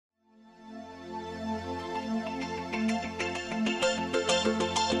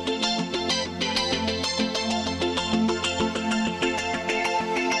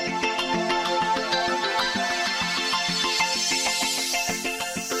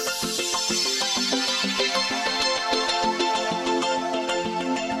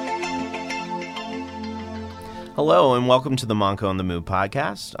Hello and welcome to the Monco on the Move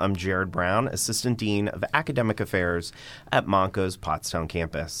podcast. I'm Jared Brown, Assistant Dean of Academic Affairs at Monco's Pottstown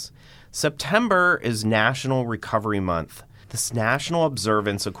campus. September is National Recovery Month. This national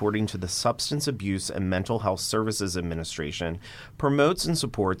observance, according to the Substance Abuse and Mental Health Services Administration, promotes and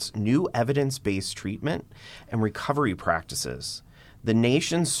supports new evidence-based treatment and recovery practices. The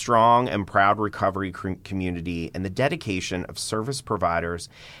nation's strong and proud recovery community and the dedication of service providers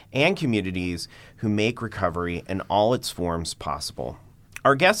and communities who make recovery in all its forms possible.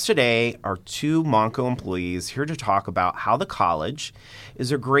 Our guests today are two Monco employees here to talk about how the college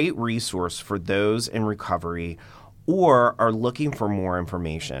is a great resource for those in recovery or are looking for more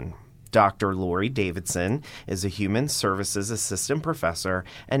information. Dr. Lori Davidson is a Human Services Assistant Professor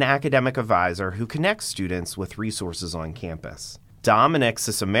and Academic Advisor who connects students with resources on campus. Dominic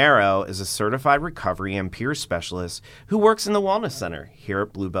Ciccimaro is a certified recovery and peer specialist who works in the Wellness Center here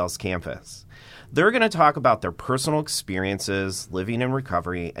at Bluebell's campus. They're going to talk about their personal experiences living in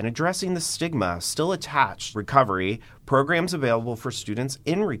recovery and addressing the stigma still attached to recovery, programs available for students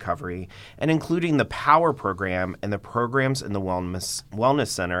in recovery, and including the POWER program and the programs in the Wellness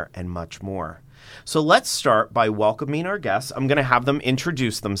Center and much more. So let's start by welcoming our guests. I'm going to have them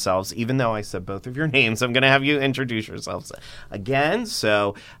introduce themselves. Even though I said both of your names, I'm going to have you introduce yourselves again.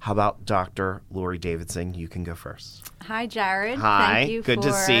 So how about Dr. Lori Davidson? You can go first. Hi, Jared. Hi. Thank you Good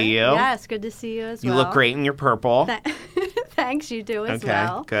to see you. Yes, good to see you as well. You look great in your purple. Thanks, you do as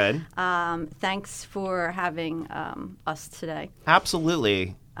well. Okay, good. Thanks for having us today.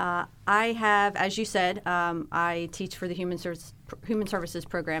 Absolutely. I have, as you said, I teach for the Human Services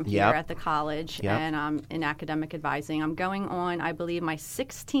program here at the college, and I'm in academic advising. I'm going on, I believe, my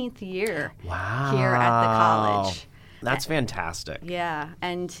 16th year here at the college. That's fantastic. Yeah,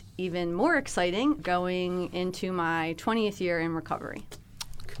 and even more exciting, going into my 20th year in recovery.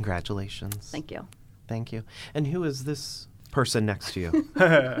 Congratulations. Thank you. Thank you. And who is this person next to you?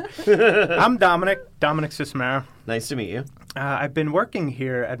 I'm Dominic Ciccimaro. Nice to meet you. I've been working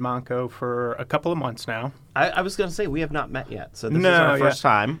here at Monco for a couple of months now. I was going to say we have not met yet, so this is our first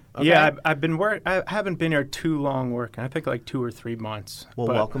time. Okay. Yeah, I haven't been here too long working. I think like 2 or 3 months. Well,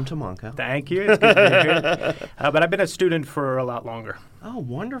 welcome to Monco. Thank you. It's good to be here. But I've been a student for a lot longer. Oh,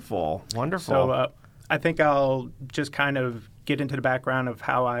 wonderful. Wonderful. So I think I'll just kind of get into the background of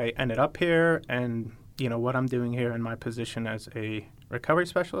how I ended up here and, you know, what I'm doing here in my position as a recovery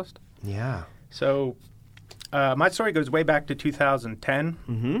specialist. Yeah. So my story goes way back to 2010.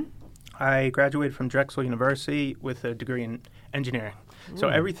 Mm-hmm. I graduated from Drexel University with a degree in engineering. So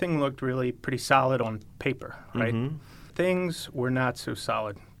everything looked really pretty solid on paper, right? Mm-hmm. Things were not so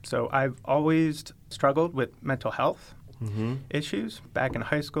solid. So I've always struggled with mental health issues. Back in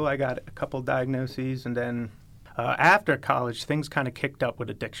high school, I got a couple diagnoses, and then after college, things kind of kicked up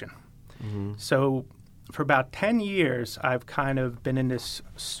with addiction. Mm-hmm. So for about 10 years, I've kind of been in this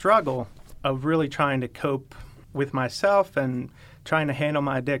struggle of really trying to cope with myself and trying to handle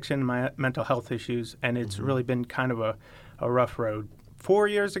my addiction, my mental health issues, and it's really been kind of a rough road. 4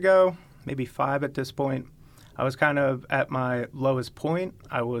 years ago, maybe 5 at this point, I was kind of at my lowest point.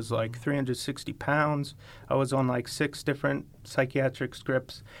 I was like 360 pounds. I was on like 6 different psychiatric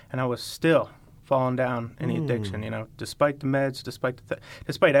scripts, and I was still falling down in the addiction, you know, despite the meds,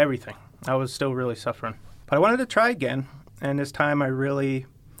 despite everything. I was still really suffering. But I wanted to try again, and this time I really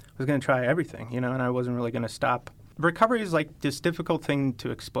was going to try everything, you know, and I wasn't really going to stop. Recovery is like this difficult thing to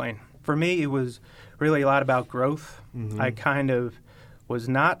explain. For me, it was really a lot about growth. I kind of was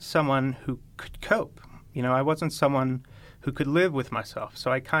not someone who could cope. You know, I wasn't someone who could live with myself.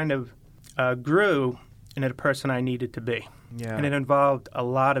 So I kind of grew into the person I needed to be. Yeah. And it involved a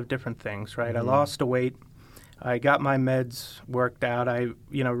lot of different things, right? I lost the weight. I got my meds worked out. I,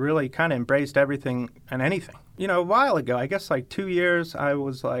 you know, really kind of embraced everything and anything. You know, a while ago, I guess like 2 years, I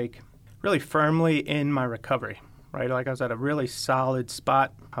was like really firmly in my recovery, right? Like I was at a really solid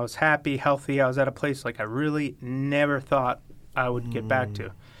spot. I was happy, healthy. I was at a place like I really never thought I would get back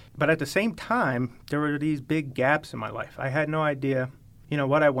to. But at the same time, there were these big gaps in my life. I had no idea, you know,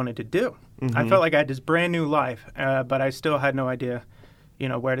 what I wanted to do. I felt like I had this brand new life, but I still had no idea, you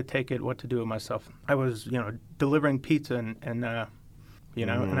know, where to take it, what to do with myself. I was, you know, delivering pizza and you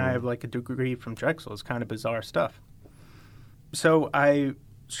know, and I have like a degree from Drexel. It's kind of bizarre stuff. So I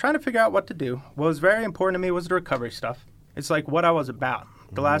was trying to figure out what to do. What was very important to me was the recovery stuff. It's like what I was about.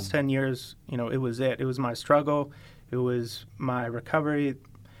 The last 10 years, you know, it was it. It was my struggle. It was my recovery.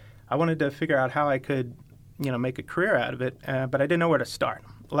 I wanted to figure out how I could, you know, make a career out of it, but I didn't know where to start.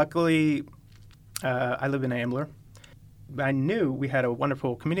 Luckily, I live in Ambler. I knew we had a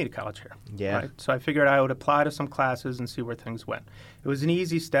wonderful community college here. Yeah. Right? So I figured I would apply to some classes and see where things went. It was an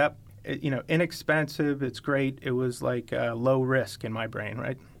easy step. inexpensive. It's great. It was like low risk in my brain,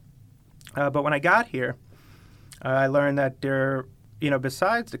 right? But when I got here, I learned that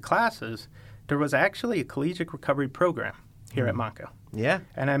besides the classes, there was actually a collegiate recovery program here at Monco. Yeah.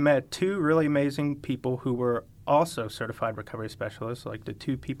 And I met two really amazing people who were also certified recovery specialists, like the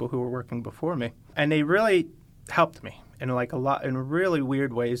two people who were working before me. And they really helped me in really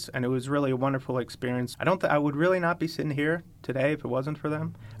weird ways, and it was really a wonderful experience. I would really not be sitting here today if it wasn't for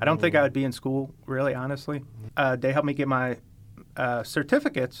them. I don't think I would be in school, really, honestly. They helped me get my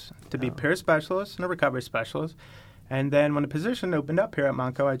certificates to be peer specialist and a recovery specialist. And then when the position opened up here at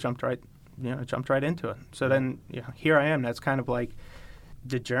Monco, I jumped right into it. So then here I am. That's kind of like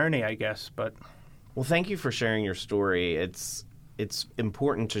the journey, I guess. But well, thank you for sharing your story. It's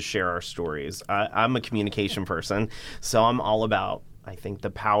important to share our stories. I'm a communication person, so I'm all about, I think, the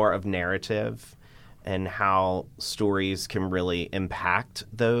power of narrative and how stories can really impact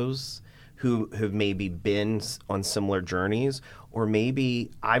those who have maybe been on similar journeys, or maybe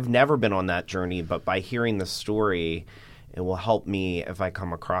I've never been on that journey, but by hearing the story, it will help me if I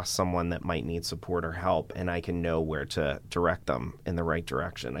come across someone that might need support or help, and I can know where to direct them in the right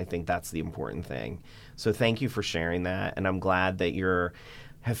direction. I think that's the important thing. So thank you for sharing that, and I'm glad that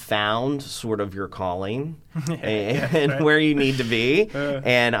have found sort of your calling and right. where you need to be.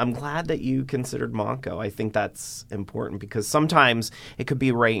 And I'm glad that you considered Monco. I think that's important because sometimes it could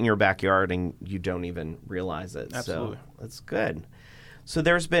be right in your backyard and you don't even realize it. Absolutely. So that's good. So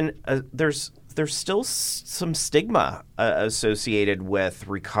there's been there's still some stigma associated with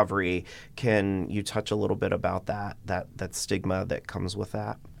recovery. Can you touch a little bit about that stigma that comes with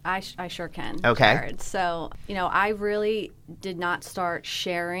that? I sure can. Okay. Jared. So, I really did not start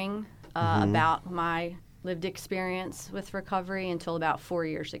sharing about my lived experience with recovery until about 4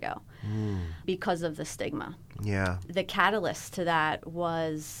 years ago because of the stigma. Yeah. The catalyst to that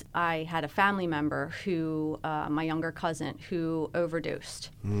was I had a family member who, my younger cousin, who overdosed.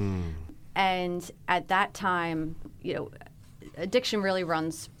 And at that time, addiction really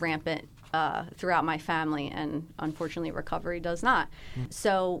runs rampant throughout my family, and unfortunately recovery does not.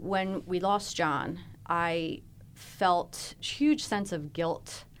 So when we lost John, I felt a huge sense of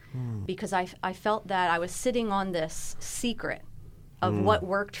guilt because I felt that I was sitting on this secret of what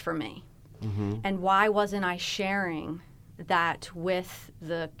worked for me. And why wasn't I sharing that with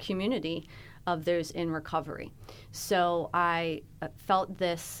the community of those in recovery? So I felt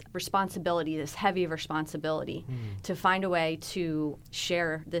this responsibility, this heavy responsibility to find a way to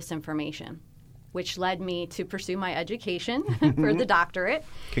share this information, which led me to pursue my education for the doctorate.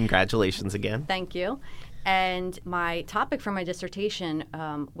 Congratulations again. Thank you. And my topic for my dissertation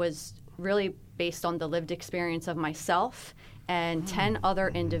was really based on the lived experience of myself and 10 other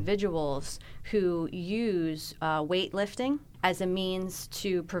individuals who use weightlifting as a means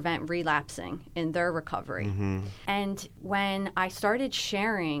to prevent relapsing in their recovery. And when I started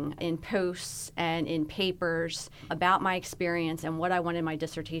sharing in posts and in papers about my experience and what I wanted my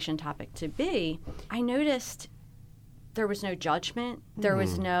dissertation topic to be, I noticed there was no judgment. There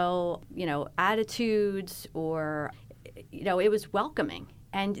was no, attitudes or, it was welcoming.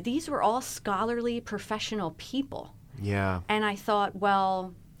 And these were all scholarly, professional people. Yeah. And I thought,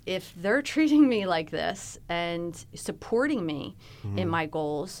 well, if they're treating me like this and supporting me in my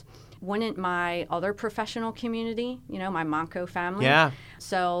goals, wouldn't my other professional community, my Monco family? Yeah.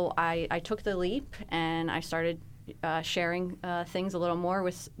 So I took the leap and I started sharing things a little more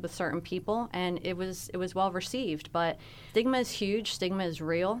with certain people, and it was well received. But stigma is huge. Stigma is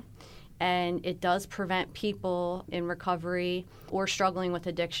real. And it does prevent people in recovery or struggling with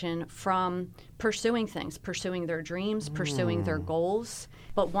addiction from pursuing things, pursuing their dreams, pursuing their goals.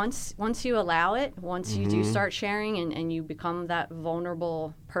 But once you allow it, once you do start sharing and you become that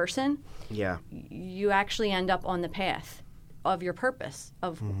vulnerable person, you actually end up on the path of your purpose,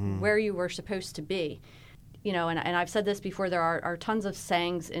 of where you were supposed to be. And I've said this before, there are tons of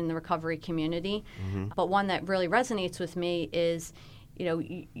sayings in the recovery community, but one that really resonates with me is,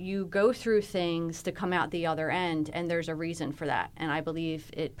 you go through things to come out the other end, and there's a reason for that. And I believe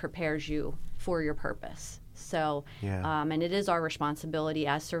it prepares you for your purpose. So, and it is our responsibility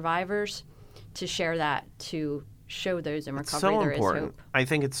as survivors to share that, to show those in recovery there is hope. I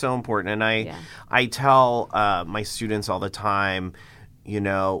think it's so important. And I tell my students all the time,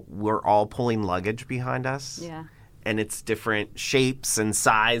 we're all pulling luggage behind us. Yeah. And it's different shapes and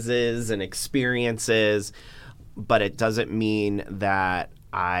sizes and experiences. But it doesn't mean that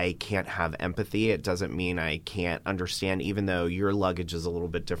I can't have empathy. It doesn't mean I can't understand, even though your luggage is a little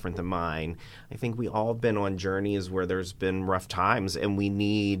bit different than mine. I think we all have been on journeys where there's been rough times, and we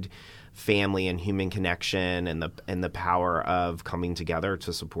need family and human connection and the power of coming together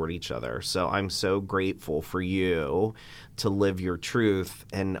to support each other. So I'm so grateful for you to live your truth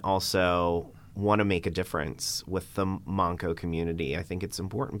and also want to make a difference with the Monco community. I think it's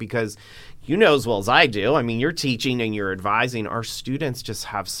important because you know as well as I do, I mean, you're teaching and you're advising. Our students just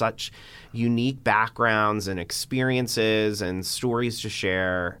have such unique backgrounds and experiences and stories to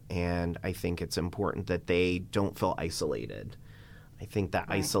share, and I think it's important that they don't feel isolated. I think that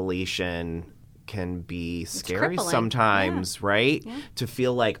isolation can be scary sometimes, right? Yeah. To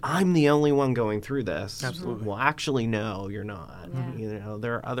feel like I'm the only one going through this. Absolutely. Well, actually, no, you're not. Yeah. You know,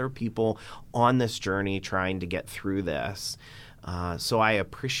 there are other people on this journey trying to get through this. So I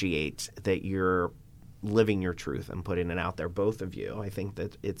appreciate that you're living your truth and putting it out there, both of you. I think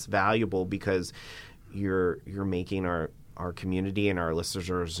that it's valuable because you're making our community and our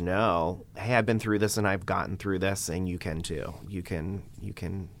listeners know, hey, I've been through this and I've gotten through this, and you can too. You can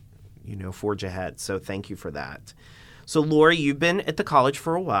forge ahead. So thank you for that. So Lori, you've been at the college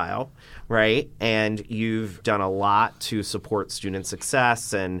for a while, right? And you've done a lot to support student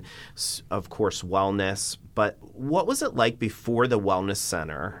success and, of course, wellness. But what was it like before the Wellness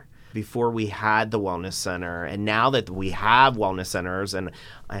Center? Before we had the Wellness Center, and now that we have wellness centers, and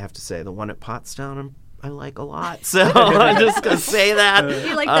I have to say the one at Pottstown I like a lot. So I'm just going to say that.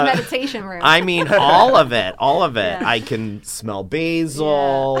 You like the meditation room. I mean, all of it. Yeah. I can smell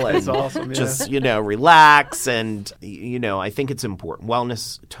basil and awesome, just, relax. And, I think it's important.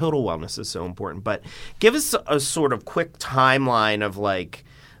 Total wellness is so important. But give us a sort of quick timeline of like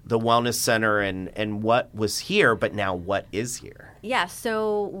the Wellness Center and what was here, but now what is here. Yeah,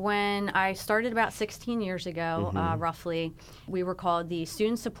 so when I started about 16 years ago, roughly, we were called the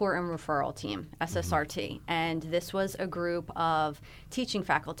Student Support and Referral Team, SSRT. And this was a group of teaching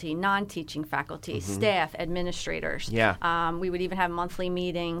faculty, non-teaching faculty, staff, administrators. Yeah. We would even have monthly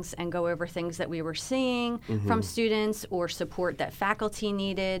meetings and go over things that we were seeing from students or support that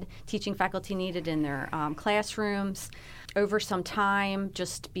teaching faculty needed in their classrooms. Over some time,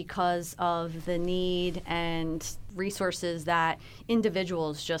 just because of the need and resources that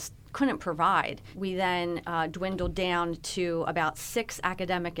individuals just couldn't provide, we then dwindled down to about 6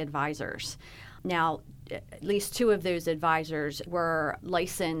 academic advisors. Now, at least 2 of those advisors were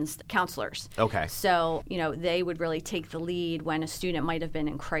licensed counselors. Okay. So, they would really take the lead when a student might have been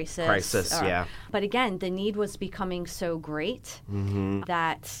in crisis. Yeah. But again, the need was becoming so great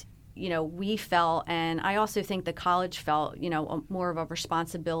that we felt, and I also think the college felt, more of a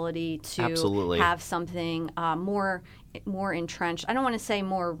responsibility to Absolutely. have something more entrenched. I don't want to say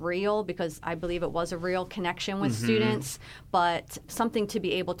more real, because I believe it was a real connection with students, but something to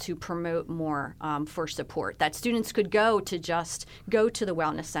be able to promote more for support. That students could go to the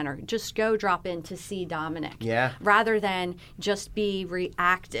Wellness Center, just go drop in to see Dominic, rather than just be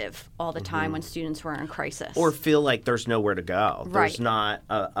reactive all the time when students were in crisis. Or feel like there's nowhere to go. Right. There's not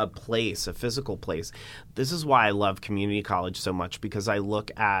a physical place. This is why I love community college so much, because I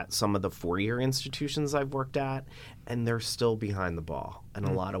look at some of the 4-year institutions I've worked at, and they're still behind the ball in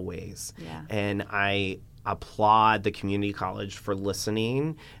a lot of ways. Yeah. And I applaud the community college for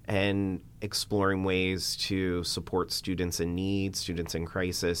listening and exploring ways to support students in need, students in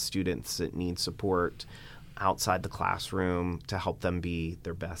crisis, students that need support outside the classroom to help them be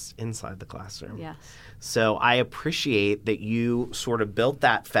their best inside the classroom. Yes. So I appreciate that you sort of built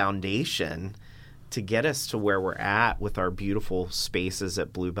that foundation to get us to where we're at with our beautiful spaces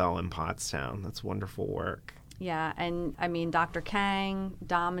at Bluebell and Pottstown. That's wonderful work. Yeah, and I mean, Dr. Kang,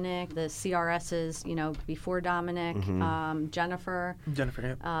 Dominic, the CRSs, before Dominic, Jennifer,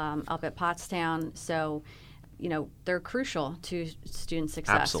 up at Pottstown. So, they're crucial to student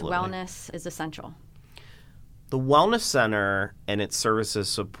success. Absolutely. Wellness is essential. The Wellness Center and its services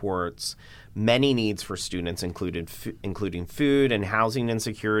supports many needs for students, including food and housing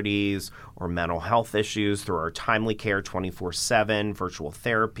insecurities or mental health issues through our Timely Care 24/7 virtual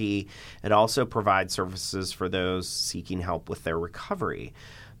therapy. It also provides services for those seeking help with their recovery.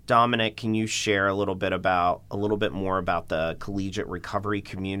 Dominic, can you share a little bit more about the collegiate recovery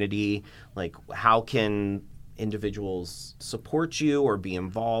community? Like, how can individuals support you or be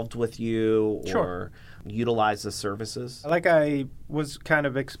involved with you or utilize the services? Like I was kind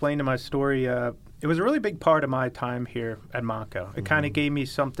of explaining my story, it was a really big part of my time here at Monco. It kind of gave me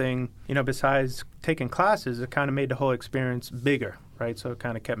something, besides taking classes, it kind of made the whole experience bigger, right? So it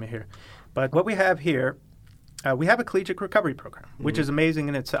kind of kept me here. But what we have here We have a collegiate recovery program, which is amazing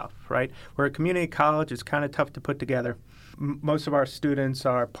in itself, right? We're a community college. It's kind of tough to put together. Most of our students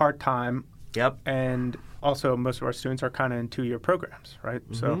are part-time. Yep. And also most of our students are kind of in 2-year programs, right?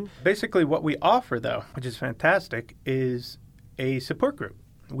 So basically what we offer, though, which is fantastic, is a support group.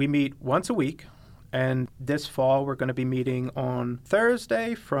 We meet once a week. And this fall, we're going to be meeting on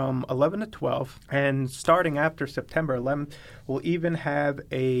Thursday from 11 to 12. And starting after September 11th, we'll even have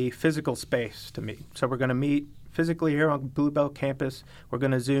a physical space to meet. So we're going to meet physically here on Bluebell campus. We're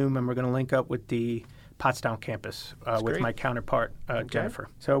going to Zoom, and we're going to link up with the Pottstown campus with my counterpart, Jennifer.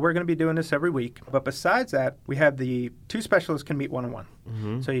 So we're going to be doing this every week. But besides that, we have the 2 specialists can meet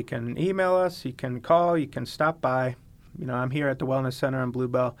one-on-one. So you can email us, you can call, you can stop by. You know, I'm here at the Wellness Center in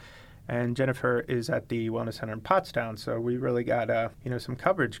Bluebell. And Jennifer is at the Wellness Center in Pottstown, so we really got some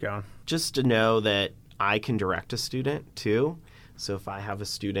coverage going. Just to know that I can direct a student too. So if I have a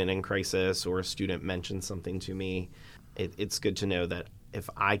student in crisis or a student mentions something to me, it's good to know that if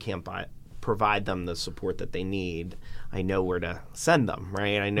I can't provide them the support that they need, I know where to send them,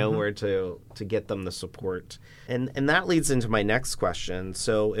 right? I know where to get them the support. And that leads into my next question.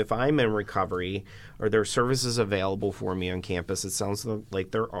 So if I'm in recovery, are there services available for me on campus? It sounds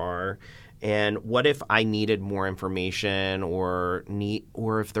like there are. And what if I needed more information or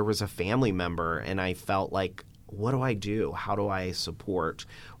if there was a family member and I felt like, what do I do? How do I support?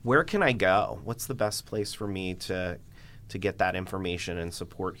 Where can I go? What's the best place for me to get that information and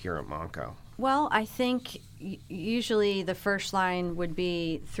support here at Monco? Well, I think usually the first line would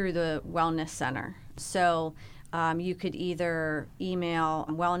be through the Wellness Center. So you could either email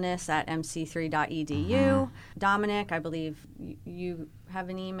wellness@mc3.edu. Dominic, I believe you have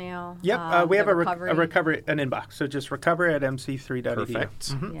an email. Yep, we have an inbox. So just recovery@mc3.edu.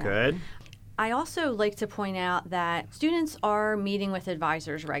 Perfect. Good. I also like to point out that students are meeting with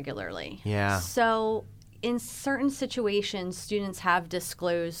advisors regularly. Yeah. So in certain situations, students have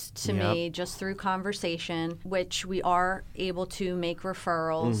disclosed to me just through conversation, which we are able to make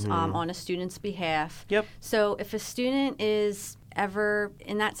referrals on a student's behalf. Yep. So if a student is ever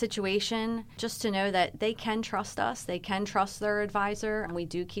in that situation, just to know that they can trust us, they can trust their advisor, and we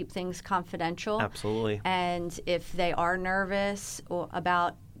do keep things confidential. Absolutely. And if they are nervous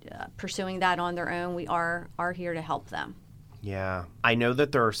about pursuing that on their own, we are here to help them. Yeah. I know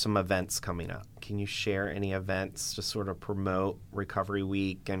that there are some events coming up. Can you share any events to sort of promote Recovery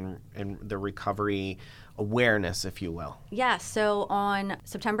Week and the recovery awareness, if you will? Yeah. So on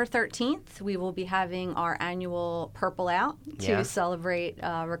September 13th, we will be having our annual Purple Out to celebrate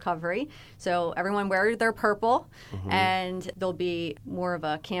recovery. So everyone wear their purple, and there'll be more of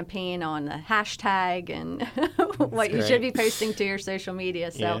a campaign on the hashtag and what you should be posting to your social media.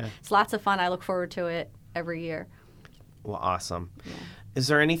 So it's lots of fun. I look forward to it every year. Well, awesome. Yeah. Is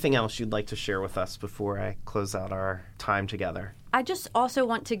there anything else you'd like to share with us before I close out our time together? I just also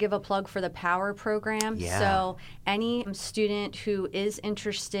want to give a plug for the POWER program. Yeah. So any student who is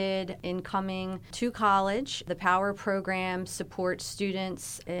interested in coming to college, the POWER program supports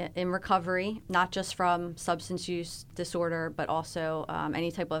students in recovery, not just from substance use disorder, but also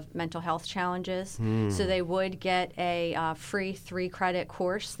any type of mental health challenges. So they would get a free 3-credit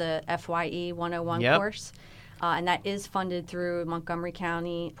course, the FYE 101 course. And that is funded through Montgomery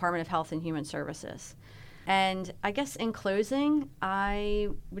County Department of Health and Human Services. And I guess in closing, I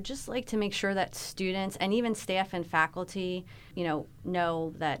would just like to make sure that students and even staff and faculty,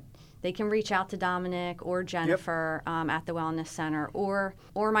 know that they can reach out to Dominic or Jennifer at the Wellness Center or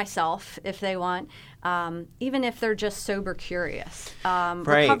myself if they want, even if they're just sober curious.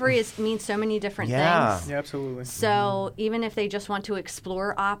 Recovery means so many different things. Yeah, absolutely. So even if they just want to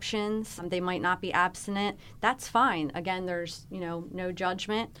explore options, they might not be abstinent, that's fine. Again, there's no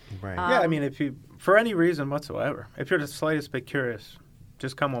judgment. Right. Yeah, I mean, if you, for any reason whatsoever, if you're the slightest bit curious,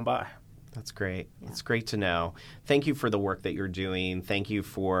 just come on by. That's great. Yeah. It's great to know. Thank you for the work that you're doing. Thank you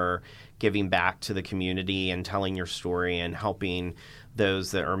for giving back to the community and telling your story and helping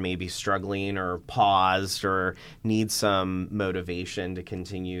those that are maybe struggling or paused or need some motivation to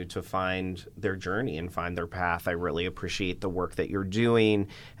continue to find their journey and find their path. I really appreciate the work that you're doing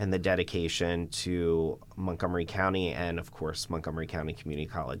and the dedication to Montgomery County and, of course, Montgomery County Community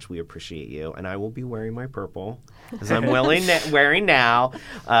College. We appreciate you. And I will be wearing my purple, as I'm wearing now,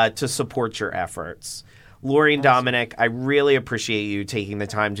 to support your efforts. Lori and Dominic, I really appreciate you taking the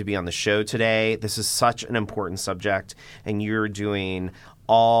time to be on the show today. This is such an important subject, and you're doing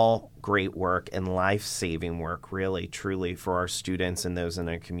all great work and life-saving work, really, truly, for our students and those in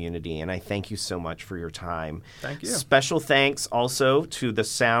our community. And I thank you so much for your time. Thank you. Special thanks also to the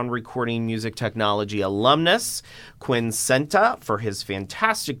sound recording music technology alumnus, Quinn Szente, for his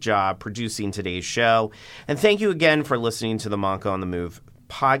fantastic job producing today's show. And thank you again for listening to the Monco on the Move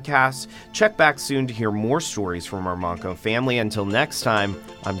podcast. Check back soon to hear more stories from our Monco family. Until next time,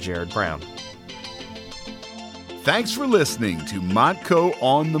 I'm Jared Brown. Thanks for listening to Montco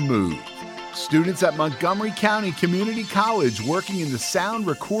on the Move. Students at Montgomery County Community College working in the sound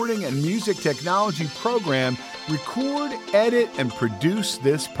recording and music technology program record, edit, and produce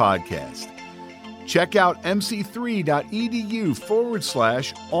this podcast. Check out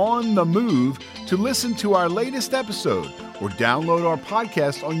mc3.edu/on the move to listen to our latest episode or download our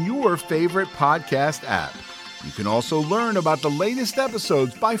podcast on your favorite podcast app. You can also learn about the latest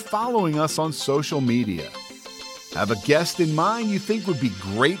episodes by following us on social media. Have a guest in mind you think would be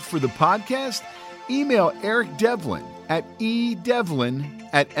great for the podcast? Email Eric Devlin at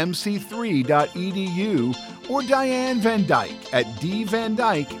edevlin@mc3.edu or Diane Van Dyke at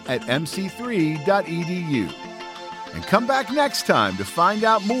dvandyke@mc3.edu. And come back next time to find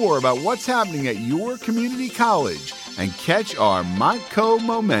out more about what's happening at your community college and catch our Montco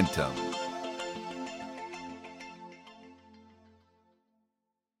momentum.